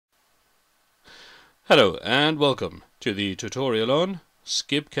Hello and welcome to the tutorial on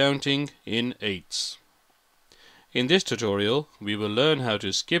skip counting in 8's. In this tutorial we will learn how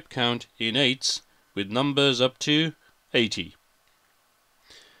to skip count in 8's with numbers up to 80.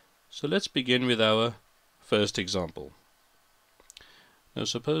 So let's begin with our first example. Now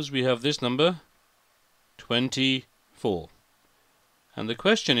suppose we have this number 24, and the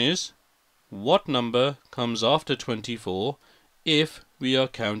question is, what number comes after 24 if we are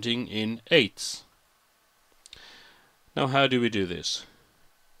counting in 8's? Now how do we do this?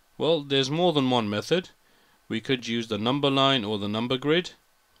 Well, there's more than one method. We could use the number line or the number grid.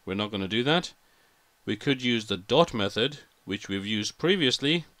 We're not going to do that. We could use the dot method, which we've used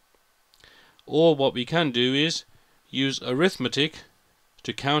previously. Or what we can do is use arithmetic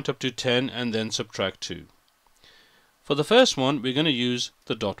to count up to 10 and then subtract 2. For the first one, we're going to use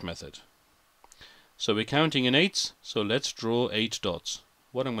the dot method. So we're counting in 8's, so let's draw 8 dots.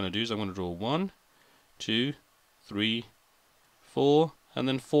 What I'm going to do is I'm going to draw 1, 2, 3, 4, and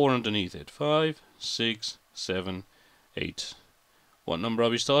then 4 underneath it. 5, 6, 7, 8. What number are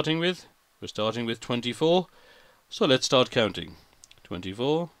we starting with? We're starting with 24. So let's start counting.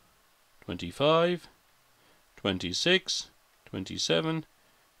 24, 25, 26, 27,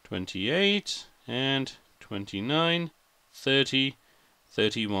 28, and 29, 30,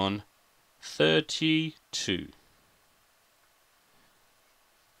 31, 32.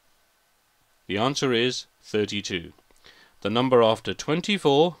 The answer is 32. The number after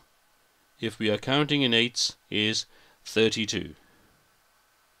 24, if we are counting in 8's, is 32.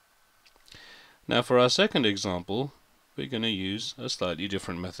 Now for our second example, we're going to use a slightly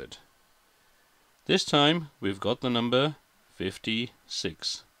different method. This time we've got the number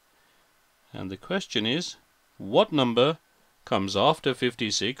 56. And the question is, what number comes after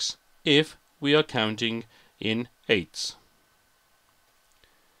 56 if we are counting in 8's?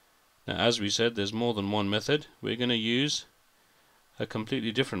 Now, as we said, there's more than one method. We're going to use a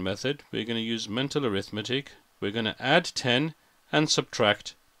completely different method. We're going to use mental arithmetic. We're going to add 10 and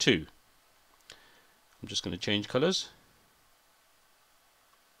subtract 2. I'm just going to change colors.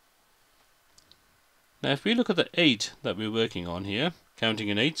 Now, if we look at the 8 that we're working on here, counting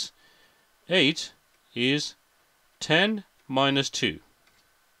in 8's, 8 is 10 minus 2.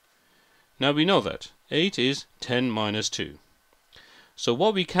 Now we know that 8 is 10 minus 2. So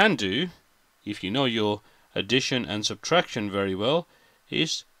what we can do, if you know your addition and subtraction very well,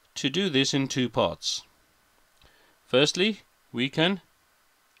 is to do this in two parts. Firstly, we can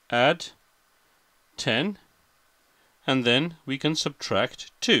add 10 and then we can subtract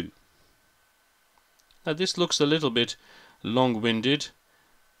 2. Now this looks a little bit long-winded.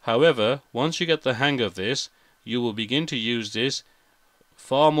 However, once you get the hang of this, you will begin to use this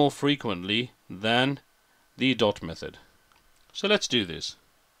far more frequently than the dot method. So let's do this.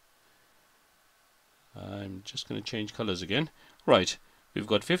 I'm just going to change colors again. Right, we've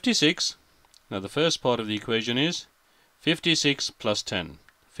got 56. Now the first part of the equation is 56 plus 10.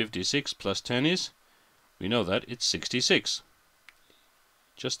 56 plus 10 is, we know that, it's 66.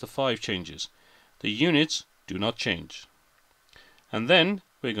 Just the 5 changes. The units do not change. And then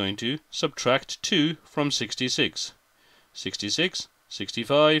we're going to subtract 2 from 66. 66,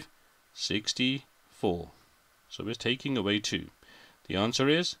 65, 64. So we're taking away 2. The answer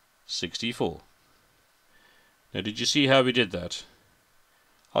is 64. Now did you see how we did that?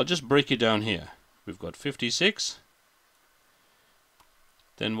 I'll just break it down here. We've got 56.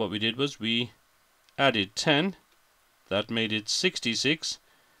 Then what we did was we added 10. That made it 66.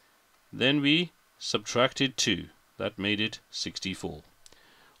 Then we subtracted 2. That made it 64.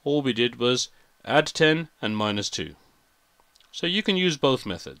 All we did was add 10 and minus 2. So you can use both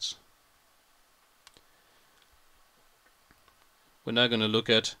methods. We're now going to look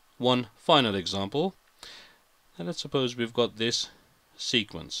at one final example. And let's suppose we've got this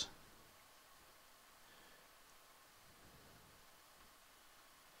sequence.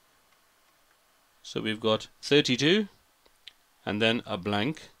 So we've got 32 and then a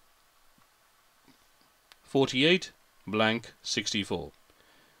blank, 48, blank, 64.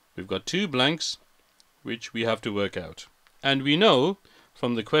 We've got 2 blanks which we have to work out. And we know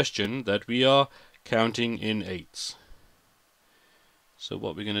from the question that we are counting in 8's. So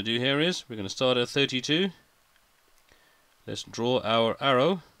what we're going to do here is we're going to start at 32. Let's draw our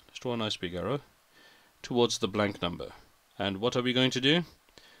arrow. Let's draw a nice big arrow towards the blank number. And what are we going to do?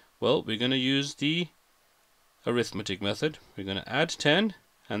 Well, we're going to use the arithmetic method. We're going to add 10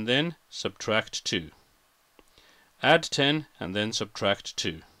 and then subtract 2. Add 10 and then subtract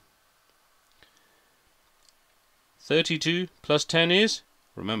 2. 32 plus 10 is,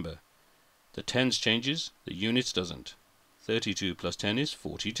 remember, the tens changes, the units doesn't. 32 plus 10 is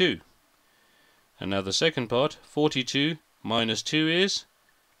 42. And now the second part, 42 minus 2 is,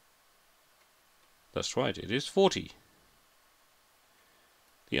 that's right, it is 40.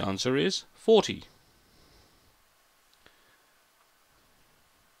 The answer is 40.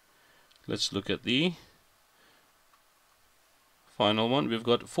 Let's look at the final one. We've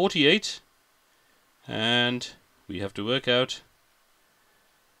got 48, and we have to work out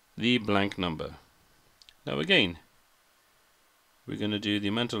the blank number. Now again, we're going to do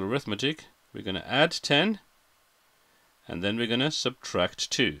the mental arithmetic. We're going to add 10, and then we're going to subtract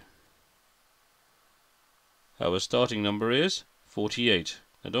 2. Our starting number is 48.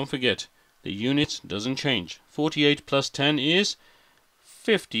 Now don't forget, the unit doesn't change. 48 plus 10 is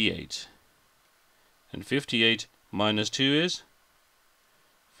 58. And 58 minus 2 is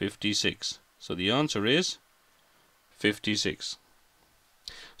 56. So the answer is 56.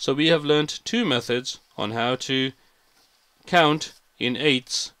 So we have learnt two methods on how to count in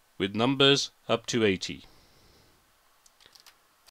 8's with numbers up to 80.